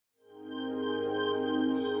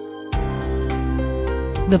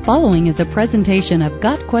The following is a presentation of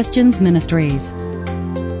Got Questions Ministries.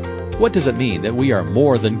 What does it mean that we are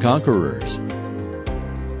more than conquerors?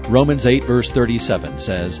 Romans 8 verse 37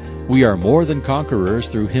 says, "We are more than conquerors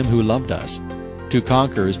through him who loved us." To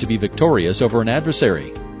conquer is to be victorious over an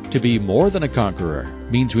adversary. To be more than a conqueror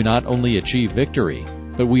means we not only achieve victory,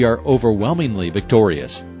 but we are overwhelmingly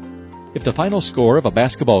victorious. If the final score of a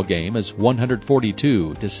basketball game is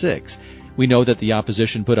 142-6, we know that the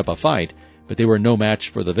opposition put up a fight, but they were no match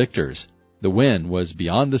for the victors. The win was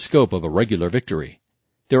beyond the scope of a regular victory.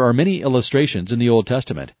 There are many illustrations in the Old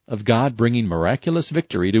Testament of God bringing miraculous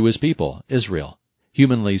victory to his people, Israel.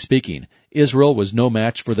 Humanly speaking, Israel was no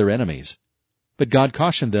match for their enemies. But God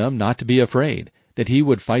cautioned them not to be afraid, that he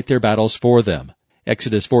would fight their battles for them.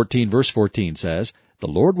 Exodus 14 verse 14 says, "The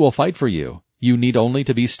Lord will fight for you. You need only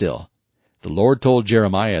to be still." The Lord told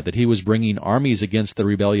Jeremiah that he was bringing armies against the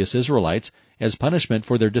rebellious Israelites as punishment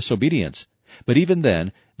for their disobedience. But even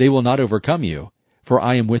then, they will not overcome you, for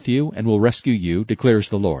I am with you and will rescue you, declares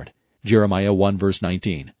the Lord. Jeremiah 1 verse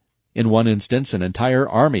 19. In one instance, an entire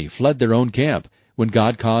army fled their own camp when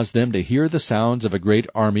God caused them to hear the sounds of a great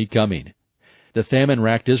army coming. The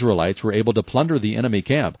famine-racked Israelites were able to plunder the enemy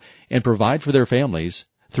camp and provide for their families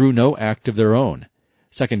through no act of their own.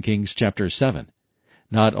 2 Kings chapter 7.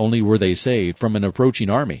 Not only were they saved from an approaching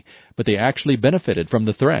army, but they actually benefited from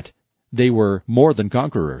the threat. They were more than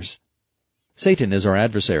conquerors. Satan is our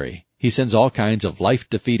adversary. He sends all kinds of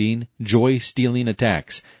life-defeating, joy-stealing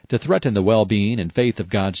attacks to threaten the well-being and faith of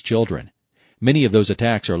God's children. Many of those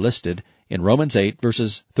attacks are listed in Romans 8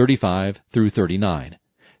 verses 35 through 39.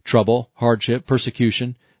 Trouble, hardship,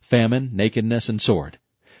 persecution, famine, nakedness, and sword.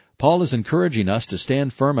 Paul is encouraging us to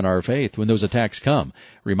stand firm in our faith when those attacks come,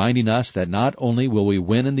 reminding us that not only will we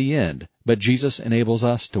win in the end, but Jesus enables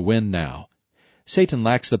us to win now. Satan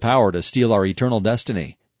lacks the power to steal our eternal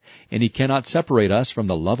destiny, and he cannot separate us from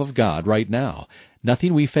the love of God right now.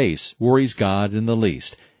 Nothing we face worries God in the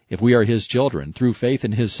least. If we are his children through faith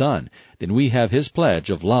in his Son, then we have his pledge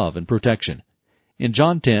of love and protection. In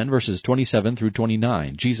John 10 verses 27 through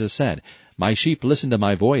 29, Jesus said, "My sheep listen to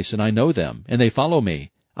my voice, and I know them, and they follow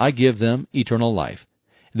me. I give them eternal life.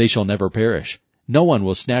 They shall never perish. No one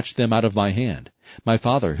will snatch them out of my hand. My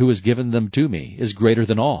Father, who has given them to me, is greater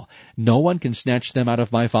than all. No one can snatch them out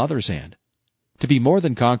of my Father's hand." To be more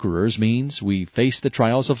than conquerors means we face the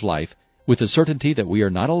trials of life with the certainty that we are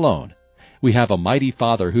not alone. We have a mighty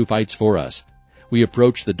Father who fights for us. We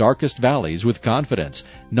approach the darkest valleys with confidence,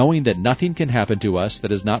 knowing that nothing can happen to us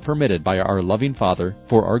that is not permitted by our loving Father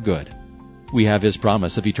for our good. We have his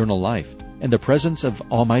promise of eternal life and the presence of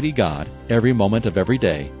Almighty God every moment of every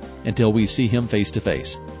day until we see him face to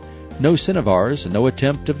face. No sin of ours and no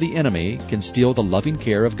attempt of the enemy can steal the loving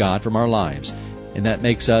care of God from our lives, and that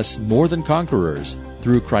makes us more than conquerors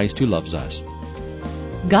through Christ who loves us.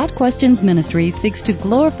 Got Questions Ministry seeks to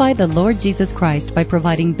glorify the Lord Jesus Christ by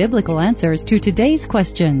providing biblical answers to today's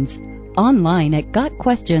questions. Online at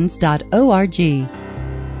gotquestions.org.